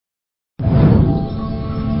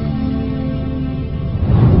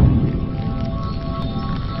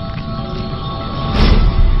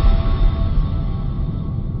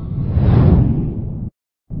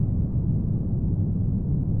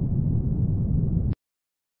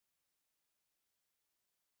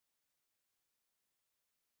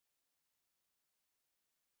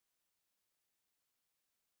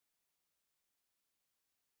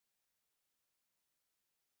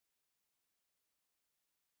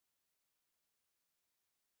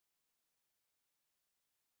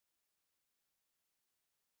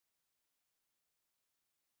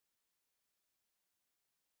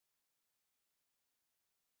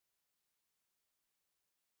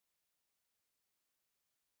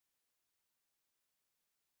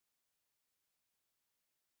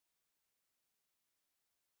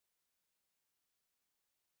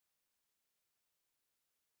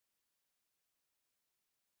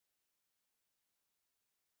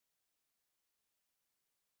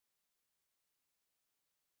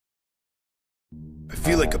I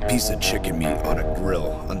feel like a piece of chicken meat on a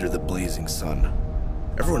grill under the blazing sun.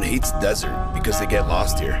 Everyone hates the desert because they get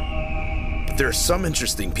lost here. But there are some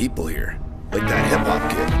interesting people here, like that hip-hop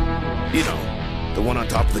kid. You know, the one on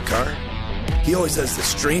top of the car? He always has the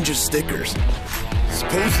strangest stickers.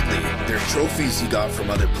 Supposedly, they're trophies he got from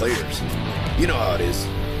other players. You know how it is.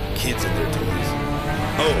 Kids and their toys.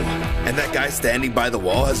 Oh, and that guy standing by the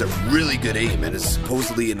wall has a really good aim and is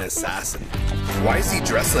supposedly an assassin. Why is he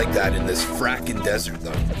dressed like that in this frackin' desert,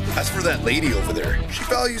 though? As for that lady over there, she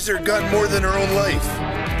values her gun more than her own life.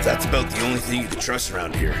 That's about the only thing you can trust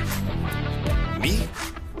around here. Me?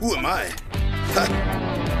 Who am I?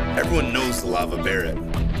 Ha! Everyone knows the lava barret.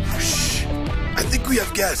 Shh! I think we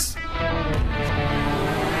have guests.